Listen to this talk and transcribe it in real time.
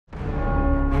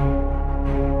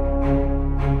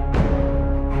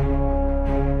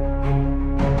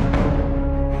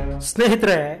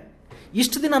ಸ್ನೇಹಿತರೆ,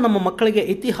 ಇಷ್ಟು ದಿನ ನಮ್ಮ ಮಕ್ಕಳಿಗೆ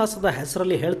ಇತಿಹಾಸದ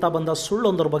ಹೆಸರಲ್ಲಿ ಹೇಳ್ತಾ ಬಂದ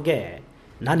ಸುಳ್ಳೊಂದರ ಬಗ್ಗೆ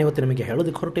ನಾನಿವತ್ತು ನಿಮಗೆ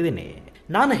ಹೇಳೋದಕ್ಕೆ ಹೊರಟಿದ್ದೀನಿ.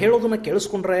 ನಾನು ಹೇಳೋದನ್ನು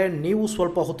ಕೇಳಿಸ್ಕೊಂಡ್ರೆ ನೀವು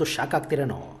ಸ್ವಲ್ಪ ಹೊತ್ತು ಶಾಕ್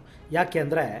ಆಗ್ತೀರೇನೋ. ಯಾಕೆ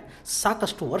ಅಂದರೆ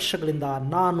ಸಾಕಷ್ಟು ವರ್ಷಗಳಿಂದ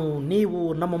ನಾನು, ನೀವು,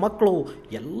 ನಮ್ಮ ಮಕ್ಕಳು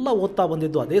ಎಲ್ಲ ಓದ್ತಾ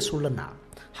ಬಂದಿದ್ದು ಅದೇ ಸುಳ್ಳನ್ನು.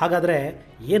 ಹಾಗಾದರೆ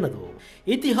ಏನದು?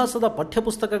 ಇತಿಹಾಸದ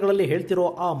ಪಠ್ಯಪುಸ್ತಕಗಳಲ್ಲಿ ಹೇಳ್ತಿರೋ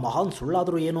ಆ ಮಹಾನ್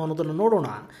ಸುಳ್ಳಾದರೂ ಏನು ಅನ್ನೋದನ್ನು ನೋಡೋಣ.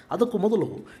 ಅದಕ್ಕೂ ಮೊದಲು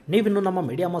ನೀವಿನ್ನು ನಮ್ಮ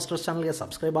ಮೀಡಿಯಾ ಮಾಸ್ಟರ್ಸ್ ಚಾನಲ್ಗೆ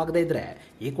ಸಬ್ಸ್ಕ್ರೈಬ್ ಆಗದೇ ಇದ್ದರೆ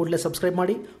ಈ ಕೂಡಲೇ ಸಬ್ಸ್ಕ್ರೈಬ್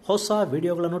ಮಾಡಿ. ಹೊಸ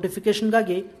ವಿಡಿಯೋಗಳ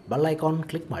ನೋಟಿಫಿಕೇಷನ್ಗಾಗಿ ಬೆಲ್ ಐಕಾನ್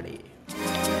ಕ್ಲಿಕ್ ಮಾಡಿ.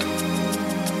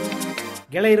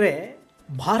 ಗೆಳೆಯರೇ,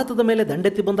 ಭಾರತದ ಮೇಲೆ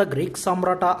ದಂಡೆತ್ತಿ ಬಂದ ಗ್ರೀಕ್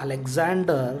ಸಾಮ್ರಾಟ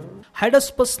ಅಲೆಕ್ಸಾಂಡರ್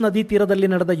ಹೈಡಸ್ಪಸ್ ನದಿ ತೀರದಲ್ಲಿ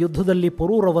ನಡೆದ ಯುದ್ಧದಲ್ಲಿ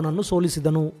ಪುರೂರವನನ್ನು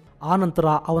ಸೋಲಿಸಿದನು. ಆನಂತರ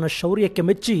ಅವನ ಶೌರ್ಯಕ್ಕೆ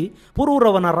ಮೆಚ್ಚಿ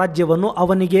ಪುರೂರವನ ರಾಜ್ಯವನ್ನು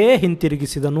ಅವನಿಗೇ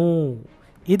ಹಿಂತಿರುಗಿಸಿದನು.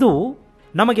 ಇದು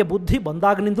ನಮಗೆ ಬುದ್ಧಿ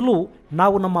ಬಂದಾಗಿನಿಂದಲೂ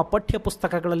ನಾವು ನಮ್ಮ ಪಠ್ಯ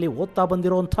ಪುಸ್ತಕಗಳಲ್ಲಿ ಓದ್ತಾ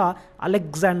ಬಂದಿರುವಂಥ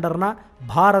ಅಲೆಕ್ಸಾಂಡರ್ನ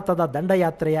ಭಾರತದ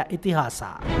ದಂಡಯಾತ್ರೆಯ ಇತಿಹಾಸ.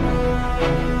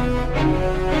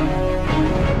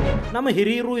 ನಮ್ಮ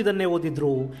ಹಿರಿಯರು ಇದನ್ನೇ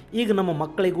ಓದಿದ್ರು. ಈಗ ನಮ್ಮ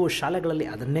ಮಕ್ಕಳಿಗೂ ಶಾಲೆಗಳಲ್ಲಿ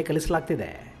ಅದನ್ನೇ ಕಲಿಸಲಾಗ್ತಿದೆ.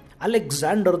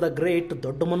 ಅಲೆಕ್ಸಾಂಡರ್ ದ ಗ್ರೇಟ್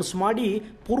ದೊಡ್ಡ ಮನಸ್ಸು ಮಾಡಿ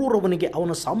ಪುರೂರವನಿಗೆ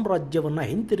ಅವನ ಸಾಮ್ರಾಜ್ಯವನ್ನು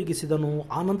ಹಿಂತಿರುಗಿಸಿದನು.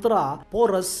 ಆನಂತರ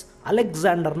ಪೋರಸ್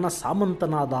ಅಲೆಕ್ಸಾಂಡರ್ನ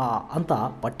ಸಾಮಂತನಾದ ಅಂತ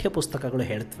ಪಠ್ಯಪುಸ್ತಕಗಳು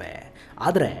ಹೇಳ್ತವೆ.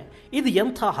 ಆದರೆ ಇದು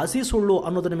ಎಂಥ ಹಸಿ ಸುಳ್ಳು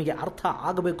ಅನ್ನೋದು ನಿಮಗೆ ಅರ್ಥ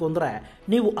ಆಗಬೇಕು ಅಂದರೆ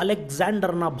ನೀವು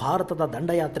ಅಲೆಕ್ಸಾಂಡರ್ನ ಭಾರತದ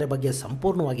ದಂಡಯಾತ್ರೆ ಬಗ್ಗೆ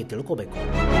ಸಂಪೂರ್ಣವಾಗಿ ತಿಳ್ಕೋಬೇಕು.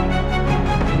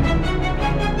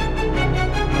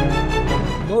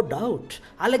 ನೋ ಡೌಟ್,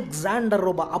 ಅಲೆಕ್ಸಾಂಡರ್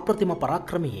ಒಬ್ಬ ಅಪ್ರತಿಮ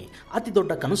ಪರಾಕ್ರಮಿ, ಅತಿ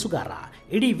ದೊಡ್ಡ ಕನಸುಗಾರ.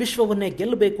 ಇಡೀ ವಿಶ್ವವನ್ನೇ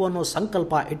ಗೆಲ್ಲಬೇಕು ಅನ್ನೋ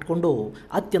ಸಂಕಲ್ಪ ಇಟ್ಕೊಂಡು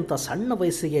ಅತ್ಯಂತ ಸಣ್ಣ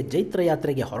ವಯಸ್ಸಿಗೆ ಜೈತ್ರ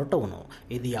ಯಾತ್ರೆಗೆ ಹೊರಟವನು.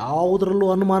 ಇದು ಯಾವುದರಲ್ಲೂ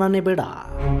ಅನುಮಾನನೇ ಬೇಡ.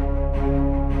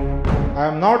 I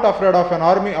am not afraid of an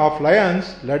army of lions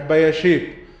led by a sheep.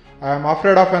 I am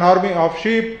afraid of an army of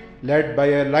sheep led by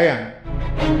a lion.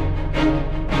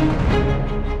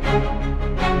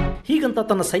 ಹೀಗಂತ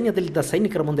ತನ್ನ ಸೈನ್ಯದಲ್ಲಿದ್ದ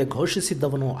ಸೈನಿಕರ ಮುಂದೆ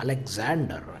ಘೋಷಿಸಿದ್ದವನು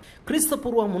ಅಲೆಕ್ಸಾಂಡರ್.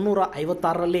 ಕ್ರಿಸ್ತಪೂರ್ವ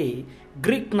 356ರಲ್ಲಿ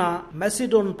ಗ್ರೀಕ್ನ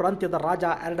ಮೆಸಿಡೋನ್ ಪ್ರಾಂತ್ಯದ ರಾಜ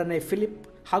 2ನೇ ಫಿಲಿಪ್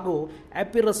ಹಾಗೂ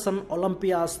ಎಪಿರಸನ್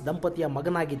ಒಲಂಪಿಯಾಸ್ ದಂಪತಿಯ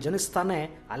ಮಗನಾಗಿ ಜನಿಸ್ತಾನೆ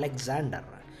ಅಲೆಕ್ಸಾಂಡರ್.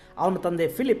 ಅವನ ತಂದೆ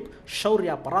ಫಿಲಿಪ್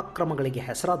ಶೌರ್ಯ ಪರಾಕ್ರಮಗಳಿಗೆ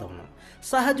ಹೆಸರಾದವನು.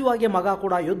 ಸಹಜವಾಗಿ ಮಗ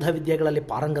ಕೂಡ ಯುದ್ಧ ವಿದ್ಯೆಗಳಲ್ಲಿ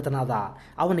ಪಾರಂಗತನಾದ.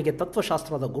 ಅವನಿಗೆ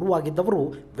ತತ್ವಶಾಸ್ತ್ರದ ಗುರುವಾಗಿದ್ದವರು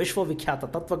ವಿಶ್ವವಿಖ್ಯಾತ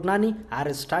ತತ್ವಜ್ಞಾನಿ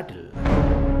ಅರಿಸ್ಟಾಟಲ್.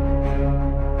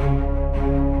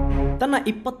 ತನ್ನ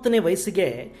 20ನೇ ವಯಸ್ಸಿಗೆ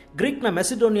ಗ್ರೀಕ್ನ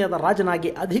ಮೆಸಿಡೋನಿಯಾದ ರಾಜನಾಗಿ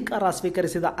ಅಧಿಕಾರ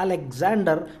ಸ್ವೀಕರಿಸಿದ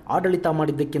ಅಲೆಕ್ಸಾಂಡರ್ ಆಡಳಿತ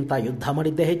ಮಾಡಿದ್ದಕ್ಕಿಂತ ಯುದ್ಧ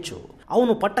ಮಾಡಿದ್ದೇ ಹೆಚ್ಚು.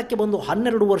 ಅವನು ಪಟ್ಟಕ್ಕೆ ಬಂದು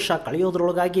 12 ವರ್ಷ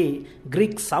ಕಳೆಯೋದ್ರೊಳಗಾಗಿ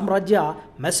ಗ್ರೀಕ್ ಸಾಮ್ರಾಜ್ಯ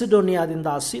ಮೆಸಿಡೋನಿಯಾದಿಂದ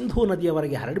ಸಿಂಧೂ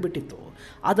ನದಿಯವರೆಗೆ ಹರಡಿಬಿಟ್ಟಿತ್ತು.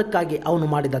 ಅದಕ್ಕಾಗಿ ಅವನು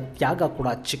ಮಾಡಿದ ತ್ಯಾಗ ಕೂಡ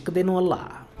ಚಿಕ್ಕದೇನೂ ಅಲ್ಲ.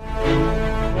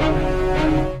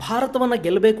 ಭಾರತವನ್ನು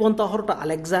ಗೆಲ್ಲಬೇಕು ಅಂತ ಹೊರಟ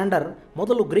ಅಲೆಕ್ಸಾಂಡರ್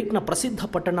ಮೊದಲು ಗ್ರೀಕ್ನ ಪ್ರಸಿದ್ಧ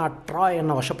ಪಟ್ಟಣ ಟ್ರಾಯ್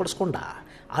ಅನ್ನು ವಶಪಡಿಸಿಕೊಂಡ.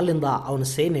 ಅಲ್ಲಿಂದ ಅವನ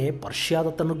ಸೇನೆ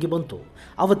ಪರ್ಷಿಯಾದತ್ತ ನುಗ್ಗಿ ಬಂತು.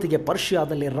 ಅವತ್ತಿಗೆ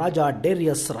ಪರ್ಷಿಯಾದಲ್ಲಿ ರಾಜ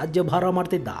ಡೇರಿಯಸ್ ರಾಜ್ಯಭಾರ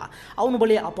ಮಾಡ್ತಿದ್ದ. ಅವನ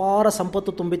ಬಳಿ ಅಪಾರ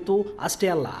ಸಂಪತ್ತು ತುಂಬಿತ್ತು. ಅಷ್ಟೇ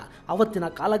ಅಲ್ಲ, ಅವತ್ತಿನ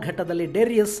ಕಾಲಘಟ್ಟದಲ್ಲಿ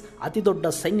ಡೇರಿಯಸ್ ಅತಿದೊಡ್ಡ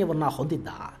ಸೈನ್ಯವನ್ನು ಹೊಂದಿದ್ದ.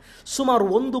 ಸುಮಾರು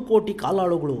 1 ಕೋಟಿ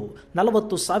ಕಾಲಾಳುಗಳು,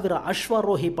 40,000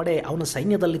 ಅಶ್ವಾರೋಹಿ ಪಡೆ ಅವನ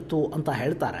ಸೈನ್ಯದಲ್ಲಿತ್ತು ಅಂತ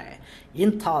ಹೇಳ್ತಾರೆ.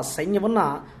 ಇಂಥ ಸೈನ್ಯವನ್ನು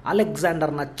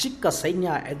ಅಲೆಕ್ಸಾಂಡರ್ನ ಚಿಕ್ಕ ಸೈನ್ಯ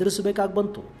ಎದುರಿಸಬೇಕಾಗಿ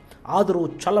ಬಂತು. ಆದರೂ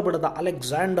ಛಲಬಿಡದ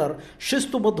ಅಲೆಕ್ಸಾಂಡರ್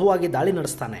ಶಿಸ್ತುಬದ್ಧವಾಗಿ ದಾಳಿ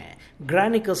ನಡೆಸ್ತಾನೆ.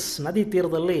 ಗ್ರಾನಿಕಸ್ ನದಿ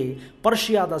ತೀರದಲ್ಲಿ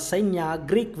ಪರ್ಷಿಯಾದ ಸೈನ್ಯ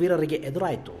ಗ್ರೀಕ್ ವೀರರಿಗೆ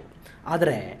ಎದುರಾಯಿತು.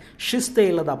 ಆದರೆ ಶಿಸ್ತೇ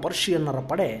ಇಲ್ಲದ ಪರ್ಷಿಯನ್ನರ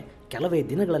ಪಡೆ ಕೆಲವೇ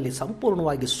ದಿನಗಳಲ್ಲಿ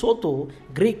ಸಂಪೂರ್ಣವಾಗಿ ಸೋತು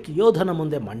ಗ್ರೀಕ್ ಯೋಧನ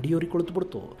ಮುಂದೆ ಮಂಡಿಯೂರಿ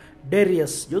ಕುಳಿತುಬಿಡ್ತು.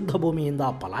 ಡೇರಿಯಸ್ ಯುದ್ಧ ಭೂಮಿಯಿಂದ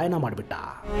ಪಲಾಯನ ಮಾಡಿಬಿಟ್ಟ.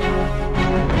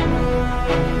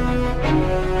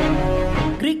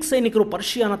 ಗ್ರೀಕ್ ಸೈನಿಕರು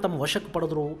ಪರ್ಷಿಯಾನ ತಮ್ಮ ವಶಕ್ಕೆ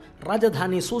ಪಡೆದರು.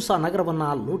 ರಾಜಧಾನಿ ಸೂಸಾ ನಗರವನ್ನು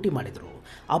ಲೂಟಿ ಮಾಡಿದರು.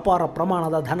 ಅಪಾರ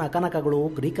ಪ್ರಮಾಣದ ಧನ ಕನಕಗಳು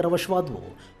ಗ್ರೀಕರ ವಶವಾದವು.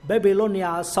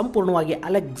 ಬ್ಯಾಬಿಲೋನಿಯಾ ಸಂಪೂರ್ಣವಾಗಿ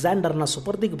ಅಲೆಕ್ಸಾಂಡರ್ನ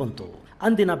ಸುಪರ್ದಿಗೆ ಬಂತು.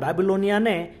 ಅಂದಿನ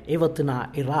ಬ್ಯಾಬಿಲೋನಿಯಾನೇ ಇವತ್ತಿನ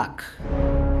ಇರಾಕ್.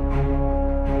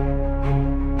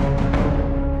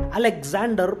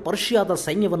 ಅಲೆಕ್ಸಾಂಡರ್ ಪರ್ಷಿಯಾದ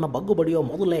ಸೈನ್ಯವನ್ನು ಬಗ್ಗುಬಡಿಯೋ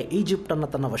ಮೊದಲೇ ಈಜಿಪ್ಟನ್ನು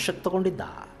ತನ್ನ ವಶಕ್ಕೆ ತಗೊಂಡಿದ್ದ.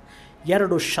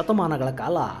 2 ಶತಮಾನಗಳ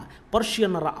ಕಾಲ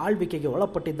ಪರ್ಷಿಯನ್ನರ ಆಳ್ವಿಕೆಗೆ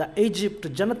ಒಳಪಟ್ಟಿದ್ದ ಈಜಿಪ್ಟ್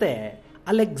ಜನತೆ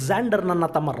ಅಲೆಕ್ಸಾಂಡರ್ನನ್ನು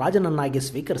ತಮ್ಮ ರಾಜನನ್ನಾಗಿ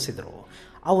ಸ್ವೀಕರಿಸಿದರು.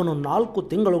 ಅವನು 4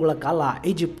 ತಿಂಗಳುಗಳ ಕಾಲ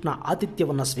ಈಜಿಪ್ಟ್ನ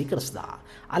ಆತಿಥ್ಯವನ್ನು ಸ್ವೀಕರಿಸಿದ.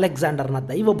 ಅಲೆಕ್ಸಾಂಡರ್ನ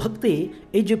ದೈವಭಕ್ತಿ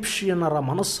ಈಜಿಪ್ಷಿಯನ್ನರ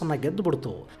ಮನಸ್ಸನ್ನು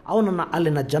ಗೆದ್ದುಬಿಡ್ತು. ಅವನನ್ನು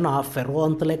ಅಲ್ಲಿನ ಜನ ಫೆರೋ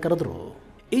ಅಂತಲೇ ಕರೆದರು.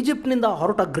 ಈಜಿಪ್ಟ್ನಿಂದ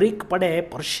ಹೊರಟ ಗ್ರೀಕ್ ಪಡೆ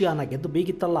ಪರ್ಷಿಯಾನ ಗೆದ್ದು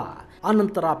ಬೀಗಿತ್ತಲ್ಲ.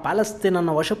 ಆನಂತರ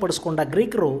ಪ್ಯಾಲೆಸ್ತೇನನ್ನು ವಶಪಡಿಸಿಕೊಂಡ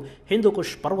ಗ್ರೀಕರು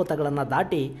ಹಿಂದೂಕುಷ್ ಪರ್ವತಗಳನ್ನು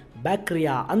ದಾಟಿ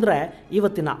ಬ್ಯಾಕ್ರಿಯಾ ಅಂದರೆ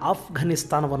ಇವತ್ತಿನ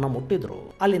ಆಫ್ಘನಿಸ್ತಾನವನ್ನು ಮುಟ್ಟಿದ್ರು.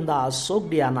 ಅಲ್ಲಿಂದ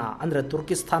ಸೋಗ್ಡಿಯಾನ ಅಂದರೆ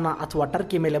ತುರ್ಕಿಸ್ತಾನ ಅಥವಾ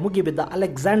ಟರ್ಕಿ ಮೇಲೆ ಮುಗಿಬಿದ್ದ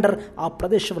ಅಲೆಕ್ಸಾಂಡರ್ ಆ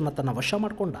ಪ್ರದೇಶವನ್ನು ತನ್ನ ವಶ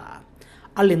ಮಾಡಿಕೊಂಡ.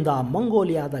 ಅಲ್ಲಿಂದ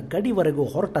ಮಂಗೋಲಿಯಾದ ಗಡಿವರೆಗೂ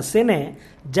ಹೊರಟ ಸೇನೆ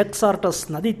ಜಕ್ಸಾರ್ಟಸ್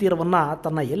ನದಿ ತೀರವನ್ನು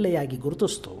ತನ್ನ ಎಲ್ಲೆಯಾಗಿ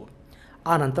ಗುರುತಿಸಿತು.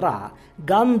 ಆನಂತರ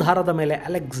ಗಾಂಧಾರದ ಮೇಲೆ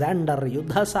ಅಲೆಕ್ಸಾಂಡರ್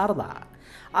ಯುದ್ಧ ಸಾರದ.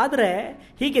 ಆದರೆ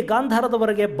ಹೀಗೆ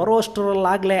ಗಾಂಧಾರದವರೆಗೆ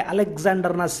ಬರೋಷ್ಟರಲ್ಲಾಗಲೇ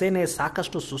ಅಲೆಕ್ಸಾಂಡರ್ನ ಸೇನೆ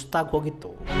ಸಾಕಷ್ಟು ಸುಸ್ತಾಗಿ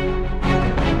ಹೋಗಿತ್ತು.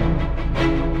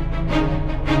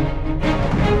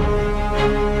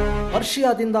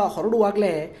 ಪರ್ಷಿಯಾದಿಂದ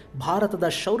ಹೊರಡುವಾಗಲೇ ಭಾರತದ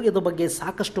ಶೌರ್ಯದ ಬಗ್ಗೆ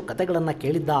ಸಾಕಷ್ಟು ಕಥೆಗಳನ್ನು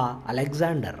ಕೇಳಿದ್ದ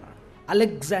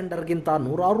ಅಲೆಕ್ಸಾಂಡರ್ಗಿಂತ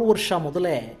 100 ವರ್ಷ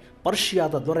ಮೊದಲೇ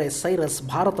ಪರ್ಷಿಯಾದ ದೊರೆ ಸೈರಸ್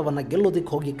ಭಾರತವನ್ನು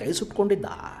ಗೆಲ್ಲೋದಿಕ್ಕೆ ಹೋಗಿ ಕೈ ಸುಟ್ಕೊಂಡಿದ್ದ.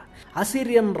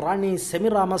 ಅಸಿರಿಯನ್ ರಾಣಿ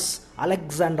ಸೆಮಿರಾಮಸ್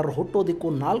ಅಲೆಕ್ಸಾಂಡರ್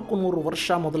ಹುಟ್ಟೋದಿಕ್ಕೂ 400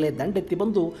 ವರ್ಷ ಮೊದಲೇ ದಂಡೆತ್ತಿ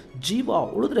ಬಂದು ಜೀವ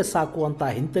ಉಳಿದ್ರೆ ಸಾಕು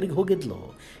ಅಂತ ಹಿಂತಿರುಗಿ ಹೋಗಿದ್ಲು.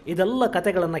 ಇದೆಲ್ಲ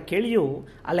ಕಥೆಗಳನ್ನು ಕೇಳಿಯೂ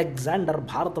ಅಲೆಕ್ಸಾಂಡರ್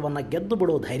ಭಾರತವನ್ನು ಗೆದ್ದು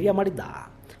ಬಿಡೋ ಧೈರ್ಯ ಮಾಡಿದ್ದ.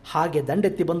 ಹಾಗೆ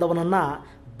ದಂಡೆತ್ತಿ ಬಂದವನನ್ನು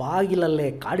ಬಾಗಿಲಲ್ಲೇ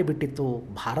ಕಾಡಿಬಿಟ್ಟಿತ್ತು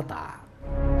ಭಾರತ.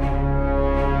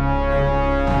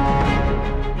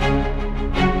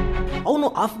 ಅವನು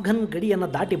ಆಫ್ಘನ್ ಗಡಿಯನ್ನು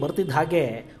ದಾಟಿ ಬರ್ತಿದ್ದ ಹಾಗೆ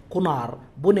ಕುನಾರ್,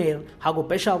 ಬುನೇರ್ ಹಾಗೂ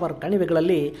ಪೆಷಾವರ್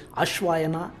ಕಣಿವೆಗಳಲ್ಲಿ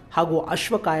ಅಶ್ವಾಯನ ಹಾಗೂ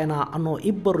ಅಶ್ವಕಾಯನ ಅನ್ನೋ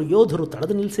 2 ಯೋಧರು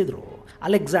ತಡೆದು ನಿಲ್ಲಿಸಿದರು.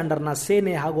 ಅಲೆಕ್ಸಾಂಡರ್ನ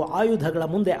ಸೇನೆ ಹಾಗೂ ಆಯುಧಗಳ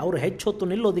ಮುಂದೆ ಅವರು ಹೆಚ್ಚೊತ್ತು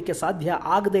ನಿಲ್ಲೋದಕ್ಕೆ ಸಾಧ್ಯ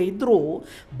ಆಗದೇ ಇದ್ದರೂ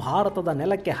ಭಾರತದ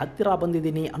ನೆಲಕ್ಕೆ ಹತ್ತಿರ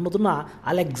ಬಂದಿದ್ದೀನಿ ಅನ್ನೋದನ್ನು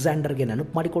ಅಲೆಕ್ಸಾಂಡರ್ಗೆ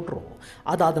ನೆನಪು ಮಾಡಿಕೊಟ್ರು.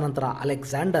 ಅದಾದ ನಂತರ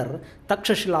ಅಲೆಕ್ಸಾಂಡರ್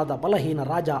ತಕ್ಷಶಿಲಾದ ಬಲಹೀನ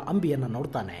ರಾಜ ಅಂಬಿಯನ್ನು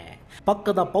ನೋಡ್ತಾನೆ.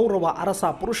 ಪಕ್ಕದ ಪೌರವ ಅರಸ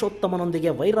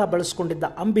ಪುರುಷೋತ್ತಮನೊಂದಿಗೆ ವೈರ ಬೆಳೆಸ್ಕೊಂಡಿದ್ದ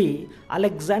ಅಂಬಿ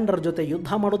ಅಲೆಕ್ಸಾಂಡರ್ ಜೊತೆ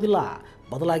ಯುದ್ಧ ಮಾಡೋದಿಲ್ಲ,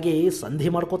 ಬದಲಾಗಿ ಸಂಧಿ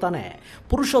ಮಾಡ್ಕೋತಾನೆ.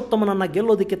 ಪುರುಷೋತ್ತಮನನ್ನು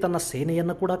ಗೆಲ್ಲೋದಕ್ಕೆ ತನ್ನ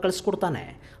ಸೇನೆಯನ್ನು ಕೂಡ ಕಳಿಸ್ಕೊಡ್ತಾನೆ.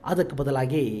 ಅದಕ್ಕೆ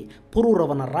ಬದಲಾಗಿ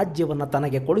ಪುರೂರವನ ರಾಜ್ಯವನ್ನು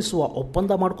ತನಗೆ ಕೊಡಿಸುವ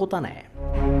ಒಪ್ಪಂದ ಮಾಡ್ಕೋತಾನೆ.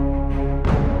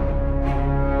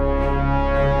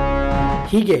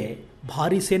 ಹೀಗೆ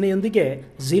ಭಾರೀ ಸೇನೆಯೊಂದಿಗೆ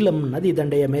ಝೀಲಂ ನದಿ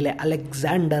ದಂಡೆಯ ಮೇಲೆ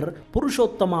ಅಲೆಕ್ಸಾಂಡರ್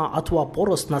ಪುರುಷೋತ್ತಮ ಅಥವಾ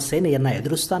ಪೋರಸ್ನ ಸೇನೆಯನ್ನು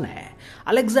ಎದುರಿಸ್ತಾನೆ.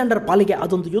 ಅಲೆಕ್ಸಾಂಡರ್ ಪಾಲಿಗೆ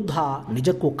ಅದೊಂದು ಯುದ್ಧ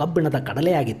ನಿಜಕ್ಕೂ ಕಬ್ಬಿಣದ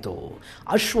ಕಡಲೆಯಾಗಿತ್ತು.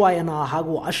 ಅಶ್ವಾಯನ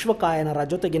ಹಾಗೂ ಅಶ್ವಕಾಯನರ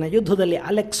ಜೊತೆಗಿನ ಯುದ್ಧದಲ್ಲಿ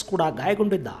ಅಲೆಕ್ಸ್ ಕೂಡ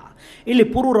ಗಾಯಗೊಂಡಿದ್ದ. ಇಲ್ಲಿ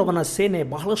ಪುರೂರವನ ಸೇನೆ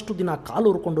ಬಹಳಷ್ಟು ದಿನ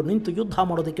ಕಾಲೂರಿಕೊಂಡು ನಿಂತು ಯುದ್ಧ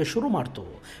ಮಾಡೋದಕ್ಕೆ ಶುರು ಮಾಡ್ತು.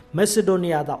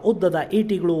 ಮೆಸಿಡೋನಿಯಾದ ಉದ್ದದ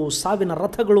ಈಟಿಗಳು, ಸಾವಿನ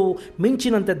ರಥಗಳು,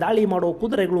 ಮಿಂಚಿನಂತೆ ದಾಳಿ ಮಾಡೋ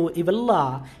ಕುದುರೆಗಳು ಇವೆಲ್ಲ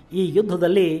ಈ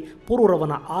ಯುದ್ಧದಲ್ಲಿ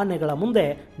ಪುರೂರವನ ಆನೆಗಳ ಮುಂದೆ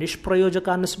ನಿಷ್ಪ್ರಯೋಜಕ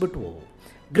ಅನ್ನಿಸ್ಬಿಟ್ವು.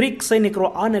 ಗ್ರೀಕ್ ಸೈನಿಕರು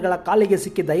ಆನೆಗಳ ಕಾಲಿಗೆ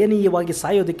ಸಿಕ್ಕಿ ದಯನೀಯವಾಗಿ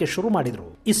ಸಾಯೋದಕ್ಕೆ ಶುರು ಮಾಡಿದರು.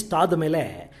 ಇಷ್ಟಾದ ಮೇಲೆ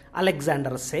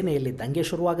ಅಲೆಕ್ಸಾಂಡರ್ ಸೇನೆಯಲ್ಲಿ ದಂಗೆ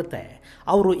ಶುರುವಾಗುತ್ತೆ.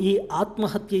 ಅವರು ಈ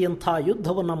ಆತ್ಮಹತ್ಯೆಯಂಥ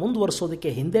ಯುದ್ಧವನ್ನು ಮುಂದುವರಿಸೋದಕ್ಕೆ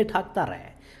ಹಿಂದೇಟು ಹಾಕ್ತಾರೆ.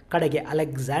 ಕಡೆಗೆ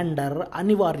ಅಲೆಕ್ಸಾಂಡರ್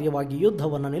ಅನಿವಾರ್ಯವಾಗಿ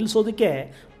ಯುದ್ಧವನ್ನು ನಿಲ್ಲಿಸೋದಕ್ಕೆ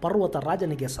ಪರ್ವತ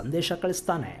ರಾಜನಿಗೆ ಸಂದೇಶ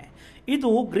ಕಳಿಸ್ತಾನೆ.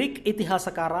 ಇದು ಗ್ರೀಕ್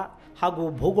ಇತಿಹಾಸಕಾರ ಹಾಗೂ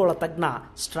ಭೂಗೋಳ ತಜ್ಞ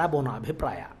ಸ್ಟ್ರಾಬೋನ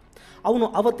ಅಭಿಪ್ರಾಯ. ಅವನು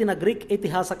ಅವತ್ತಿನ ಗ್ರೀಕ್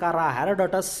ಇತಿಹಾಸಕಾರ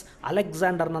ಹೆರೋಡೋಟಸ್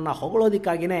ಅಲೆಕ್ಸಾಂಡರ್ನನ್ನು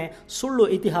ಹೊಗಳೋದಕ್ಕಾಗಿಯೇ ಸುಳ್ಳು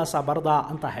ಇತಿಹಾಸ ಬರೆದ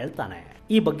ಅಂತ ಹೇಳ್ತಾನೆ.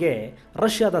 ಈ ಬಗ್ಗೆ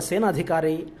ರಷ್ಯಾದ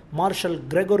ಸೇನಾಧಿಕಾರಿ ಮಾರ್ಷಲ್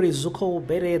ಗ್ರೆಗೋರಿ ಜುಖೋವ್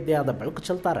ಬೇರೆಯದ್ದೇ ಆದ ಬೆಳಕು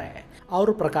ಚೆಲ್ತಾರೆ. ಅವ್ರ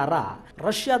ಪ್ರಕಾರ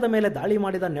ರಷ್ಯಾದ ಮೇಲೆ ದಾಳಿ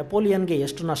ಮಾಡಿದ ನೆಪೋಲಿಯನ್ಗೆ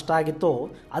ಎಷ್ಟು ನಷ್ಟ ಆಗಿತ್ತೋ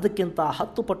ಅದಕ್ಕಿಂತ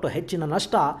 10 ಪಟ್ಟು ಹೆಚ್ಚಿನ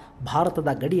ನಷ್ಟ ಭಾರತದ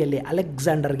ಗಡಿಯಲ್ಲಿ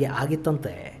ಅಲೆಕ್ಸಾಂಡರ್ಗೆ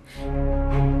ಆಗಿತ್ತಂತೆ.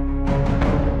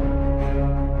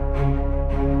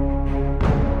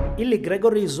 ಇಲ್ಲಿ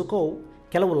ಗ್ರೆಗೋರಿ ಜುಖೋವ್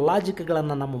ಕೆಲವು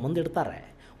ಲಾಜಿಕ್ಗಳನ್ನು ನಮ್ಮ ಮುಂದಿಡ್ತಾರೆ.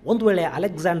 ಒಂದು ವೇಳೆ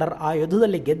ಅಲೆಕ್ಸಾಂಡರ್ ಆ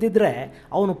ಯುದ್ಧದಲ್ಲಿ ಗೆದ್ದಿದ್ರೆ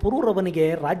ಅವನು ಪುರೂರವನಿಗೆ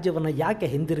ರಾಜ್ಯವನ್ನು ಯಾಕೆ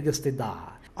ಹಿಂದಿರುಗಿಸ್ತಿದ್ದ?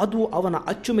 ಅದು ಅವನ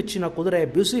ಅಚ್ಚುಮೆಚ್ಚಿನ ಕುದುರೆ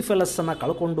ಬ್ಯೂಸಿಫೆಲಸ್ ಅನ್ನು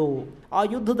ಕಳ್ಕೊಂಡು ಆ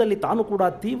ಯುದ್ಧದಲ್ಲಿ ತಾನು ಕೂಡ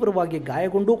ತೀವ್ರವಾಗಿ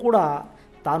ಗಾಯಗೊಂಡು ಕೂಡ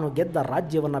ತಾನು ಗೆದ್ದ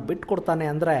ರಾಜ್ಯವನ್ನು ಬಿಟ್ಕೊಡ್ತಾನೆ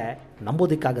ಅಂದರೆ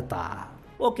ನಂಬೋದಿಕ್ಕಾಗತ್ತಾ?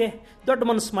 ಓಕೆ, ದೊಡ್ಡ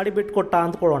ಮನಸ್ಸು ಮಾಡಿ ಬಿಟ್ಕೊಟ್ಟ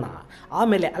ಅಂದ್ಕೊಳ್ಳೋಣ.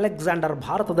 ಆಮೇಲೆ ಅಲೆಕ್ಸಾಂಡರ್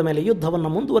ಭಾರತದ ಮೇಲೆ ಯುದ್ಧವನ್ನು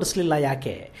ಮುಂದುವರಿಸಲಿಲ್ಲ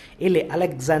ಯಾಕೆ? ಇಲ್ಲಿ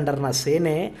ಅಲೆಕ್ಸಾಂಡರ್ನ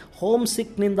ಸೇನೆ ಹೋಮ್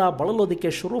ಸಿಕ್ನಿಂದ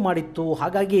ಬಳಲೋದಕ್ಕೆ ಶುರು ಮಾಡಿತ್ತು.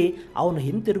 ಹಾಗಾಗಿ ಅವನು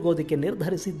ಹಿಂತಿರುಗೋದಕ್ಕೆ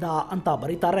ನಿರ್ಧರಿಸಿದ್ದ ಅಂತ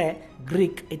ಬರೀತಾರೆ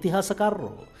ಗ್ರೀಕ್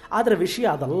ಇತಿಹಾಸಕಾರರು. ಆದರೆ ವಿಷಯ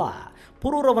ಅದಲ್ಲ.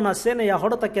 ಪುರೂರವನ ಸೇನೆಯ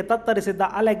ಹೊಡೆತಕ್ಕೆ ತತ್ತರಿಸಿದ್ದ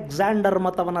ಅಲೆಕ್ಸಾಂಡರ್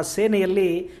ಮತ್ತವನ ಸೇನೆಯಲ್ಲಿ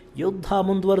ಯುದ್ಧ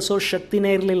ಮುಂದುವರಿಸೋ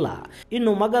ಶಕ್ತಿನೇ ಇರಲಿಲ್ಲ.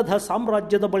 ಇನ್ನು ಮಗಧ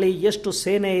ಸಾಮ್ರಾಜ್ಯದ ಬಳಿ ಎಷ್ಟು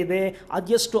ಸೇನೆ ಇದೆ,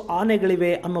 ಅದೆಷ್ಟು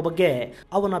ಆನೆಗಳಿವೆ ಅನ್ನೋ ಬಗ್ಗೆ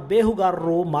ಅವನ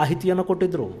ಬೇಹುಗಾರರು ಮಾಹಿತಿಯನ್ನು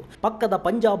ಕೊಟ್ಟಿದ್ರು. ಪಕ್ಕದ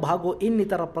ಪಂಜಾಬ್ ಹಾಗೂ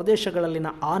ಇನ್ನಿತರ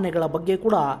ಪ್ರದೇಶಗಳಲ್ಲಿನ ಆನೆಗಳ ಬಗ್ಗೆ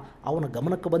ಕೂಡ ಅವನ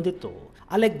ಗಮನಕ್ಕೆ ಬಂದಿತ್ತು.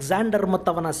 ಅಲೆಕ್ಸಾಂಡರ್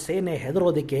ಮತ್ತವನ ಸೇನೆ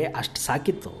ಹೆದರೋದಕ್ಕೆ ಅಷ್ಟು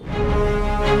ಸಾಕಿತ್ತು.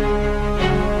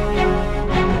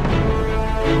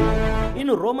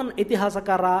 ಇನ್ನು ರೋಮನ್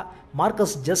ಇತಿಹಾಸಕಾರ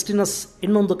ಮಾರ್ಕಸ್ ಜಸ್ಟಿನಸ್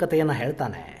ಇನ್ನೊಂದು ಕಥೆಯನ್ನು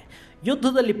ಹೇಳ್ತಾನೆ.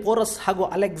 ಯುದ್ಧದಲ್ಲಿ ಪೋರಸ್ ಹಾಗೂ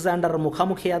ಅಲೆಕ್ಸಾಂಡರ್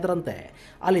ಮುಖಾಮುಖಿಯಾದರಂತೆ.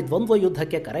 ಅಲ್ಲಿ ದ್ವಂದ್ವ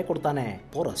ಯುದ್ಧಕ್ಕೆ ಕರೆ ಕೊಡ್ತಾನೆ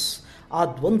ಪೋರಸ್. ಆ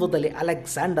ದ್ವಂದ್ವದಲ್ಲಿ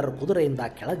ಅಲೆಕ್ಸಾಂಡರ್ ಕುದುರೆಯಿಂದ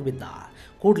ಕೆಳಗೆ ಬಿದ್ದ.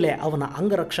 ಕೂಡಲೇ ಅವನ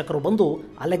ಅಂಗರಕ್ಷಕರು ಬಂದು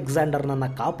ಅಲೆಕ್ಸಾಂಡರ್ನನ್ನು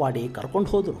ಕಾಪಾಡಿ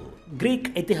ಕರ್ಕೊಂಡು ಹೋದರು. ಗ್ರೀಕ್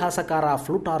ಇತಿಹಾಸಕಾರ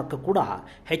ಫ್ಲೂಟಾರ್ಕ್ ಕೂಡ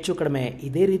ಹೆಚ್ಚು ಕಡಿಮೆ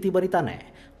ಇದೇ ರೀತಿ ಬರಿತಾನೆ.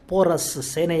 ಪೋರಸ್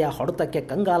ಸೇನೆಯ ಹೊಡೆತಕ್ಕೆ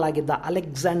ಕಂಗಾಲಾಗಿದ್ದ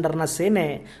ಅಲೆಕ್ಸಾಂಡರ್ನ ಸೇನೆ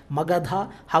ಮಗಧ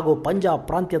ಹಾಗೂ ಪಂಜಾಬ್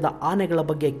ಪ್ರಾಂತ್ಯದ ಆನೆಗಳ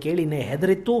ಬಗ್ಗೆ ಕೇಳಿನೇ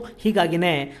ಹೆದರಿತ್ತು.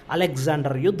 ಹೀಗಾಗಿನೇ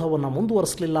ಅಲೆಕ್ಸಾಂಡರ್ ಯುದ್ಧವನ್ನು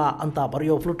ಮುಂದುವರಿಸಲಿಲ್ಲ ಅಂತ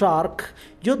ಬರೆಯೋ ಫ್ಲೂಟಾರ್ಕ್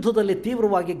ಯುದ್ಧದಲ್ಲಿ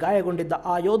ತೀವ್ರವಾಗಿ ಗಾಯಗೊಂಡಿದ್ದ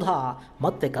ಆ ಯೋಧ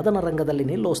ಮತ್ತೆ ಕದನ ರಂಗದಲ್ಲಿ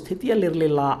ನಿಲ್ಲೋ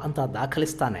ಸ್ಥಿತಿಯಲ್ಲಿರಲಿಲ್ಲ ಅಂತ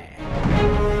ದಾಖಲಿಸ್ತಾನೆ.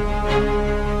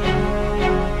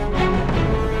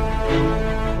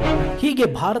 ಹೀಗೆ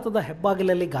ಭಾರತದ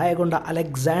ಹೆಬ್ಬಾಗಿಲಲ್ಲಿ ಗಾಯಗೊಂಡ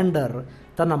ಅಲೆಕ್ಸಾಂಡರ್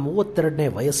ತನ್ನ 32ನೇ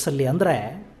ವಯಸ್ಸಲ್ಲಿ ಅಂದರೆ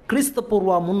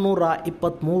ಕ್ರಿಸ್ತಪೂರ್ವ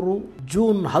 323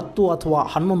 ಜೂನ್ 10 ಅಥವಾ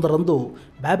 11ರಂದು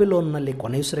ಬ್ಯಾಬಿಲೋನ್ನಲ್ಲಿ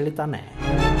ಕೊನೆಯುಸಿರೆಳಿತಾನೆ.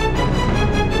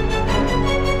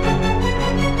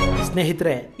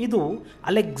 ಸ್ನೇಹಿತರೆ, ಇದು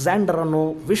ಅಲೆಕ್ಸಾಂಡರನ್ನು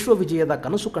ವಿಶ್ವವಿಜಯದ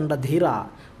ಕನಸು ಕಂಡ ಧೀರ,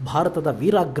 ಭಾರತದ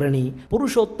ವೀರಾಗ್ರಣಿ,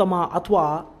 ಪುರುಷೋತ್ತಮ ಅಥವಾ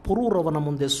ಪುರೂರವನ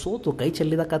ಮುಂದೆ ಸೋತು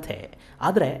ಕೈಚೆಲ್ಲಿದ ಕಥೆ.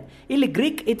 ಆದರೆ ಇಲ್ಲಿ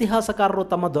ಗ್ರೀಕ್ ಇತಿಹಾಸಕಾರರು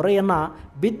ತಮ್ಮ ದೊರೆಯನ್ನು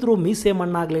ಬಿದ್ದರೂ ಮೀಸೆ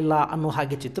ಮಣ್ಣಾಗಲಿಲ್ಲ ಅನ್ನೋ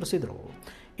ಹಾಗೆ ಚಿತ್ರಿಸಿದರು.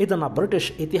 ಇದನ್ನು ಬ್ರಿಟಿಷ್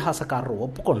ಇತಿಹಾಸಕಾರರು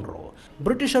ಒಪ್ಪಿಕೊಂಡ್ರು.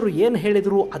 ಬ್ರಿಟಿಷರು ಏನು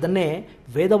ಹೇಳಿದರು ಅದನ್ನೇ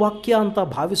ವೇದವಾಕ್ಯ ಅಂತ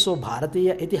ಭಾವಿಸೋ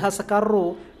ಭಾರತೀಯ ಇತಿಹಾಸಕಾರರು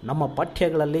ನಮ್ಮ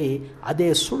ಪಠ್ಯಗಳಲ್ಲಿ ಅದೇ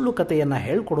ಸುಳ್ಳು ಕಥೆಯನ್ನು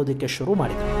ಹೇಳ್ಕೊಡೋದಕ್ಕೆ ಶುರು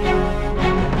ಮಾಡಿದರು.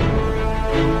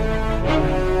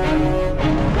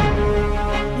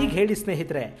 ಈಗ ಹೇಳಿ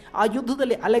ಸ್ನೇಹಿತರೆ, ಆ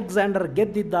ಯುದ್ಧದಲ್ಲಿ ಅಲೆಕ್ಸಾಂಡರ್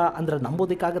ಗೆದ್ದಿದ್ದ ಅಂದರೆ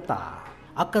ನಂಬೋದಕ್ಕಾಗತ್ತಾ?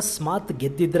 ಅಕಸ್ಮಾತ್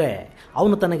ಗೆದ್ದಿದ್ರೆ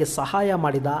ಅವನು ತನಗೆ ಸಹಾಯ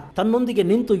ಮಾಡಿದ, ತನ್ನೊಂದಿಗೆ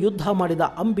ನಿಂತು ಯುದ್ಧ ಮಾಡಿದ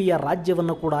ಅಂಬಿಯ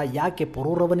ರಾಜ್ಯವನ್ನು ಕೂಡ ಯಾಕೆ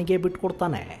ಪುರೂರವನಿಗೆ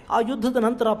ಬಿಟ್ಕೊಡ್ತಾನೆ? ಆ ಯುದ್ಧದ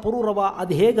ನಂತರ ಪುರೂರವ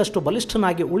ಅದು ಹೇಗಷ್ಟು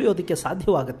ಬಲಿಷ್ಠನಾಗಿ ಉಳಿಯೋದಕ್ಕೆ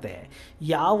ಸಾಧ್ಯವಾಗುತ್ತೆ?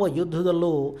 ಯಾವ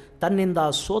ಯುದ್ಧದಲ್ಲೂ ತನ್ನಿಂದ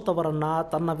ಸೋತವರನ್ನ,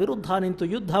 ತನ್ನ ವಿರುದ್ಧ ನಿಂತು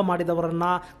ಯುದ್ಧ ಮಾಡಿದವರನ್ನ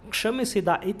ಕ್ಷಮಿಸಿದ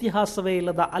ಇತಿಹಾಸವೇ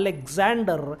ಇಲ್ಲದ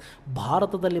ಅಲೆಕ್ಸಾಂಡರ್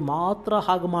ಭಾರತದಲ್ಲಿ ಮಾತ್ರ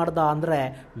ಹಾಗೆ ಮಾಡ್ದ ಅಂದರೆ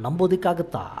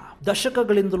ನಂಬೋದಕ್ಕಾಗುತ್ತಾ?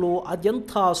 ದಶಕಗಳಿಂದಲೂ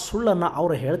ಅದೆಂಥ ಸುಳ್ಳನ್ನು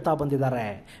ಅವರು ಹೇಳ್ತಾ ಬಂದಿದ್ದಾರೆ,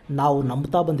 ನಾವು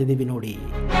ನಂಬ್ತಾ ಬಂದಿದ್ದೀವಿ ನೋಡಿ.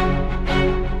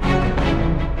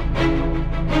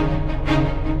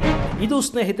 ಇದು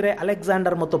ಸ್ನೇಹಿತರೆ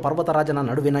ಅಲೆಕ್ಸಾಂಡರ್ ಮತ್ತು ಪರ್ವತರಾಜನ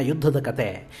ನಡುವಿನ ಯುದ್ಧದ ಕತೆ.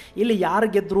 ಇಲ್ಲಿ ಯಾರು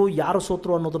ಗೆದ್ರು ಯಾರು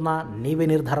ಸೋತರು ಅನ್ನೋದನ್ನ ನೀವೇ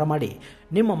ನಿರ್ಧಾರ ಮಾಡಿ.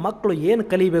 ನಿಮ್ಮ ಮಕ್ಕಳು ಏನು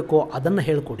ಕಲಿಬೇಕೋ ಅದನ್ನು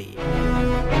ಹೇಳ್ಕೊಡಿ.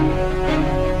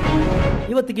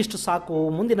 ಇವತ್ತಿಗಿಷ್ಟು ಸಾಕು.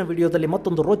 ಮುಂದಿನ ವಿಡಿಯೋದಲ್ಲಿ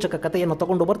ಮತ್ತೊಂದು ರೋಚಕ ಕಥೆಯನ್ನು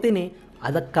ತಗೊಂಡು ಬರ್ತೀನಿ.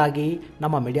 ಅದಕ್ಕಾಗಿ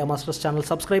ನಮ್ಮ ಮೀಡಿಯಾ ಮಾಸ್ಟರ್ಸ್ ಚಾನಲ್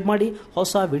ಸಬ್ಸ್ಕ್ರೈಬ್ ಮಾಡಿ,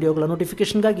 ಹೊಸ ವಿಡಿಯೋಗಳ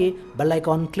ನೋಟಿಫಿಕೇಷನ್ಗಾಗಿ ಬೆಲ್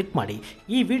ಐಕಾನ್ ಕ್ಲಿಕ್ ಮಾಡಿ.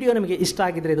 ಈ ವಿಡಿಯೋ ನಿಮಗೆ ಇಷ್ಟ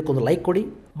ಆಗಿದ್ರೆ ಇದಕ್ಕೊಂದು ಲೈಕ್ ಕೊಡಿ.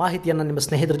 ಮಾಹಿತಿಯನ್ನು ನಿಮ್ಮ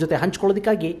ಸ್ನೇಹಿತರ ಜೊತೆ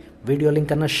ಹಂಚಿಕೊಳ್ಳೋದಕ್ಕಾಗಿ ವಿಡಿಯೋ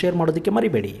ಲಿಂಕನ್ನು ಶೇರ್ ಮಾಡೋದಕ್ಕೆ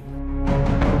ಮರಿಬೇಡಿ.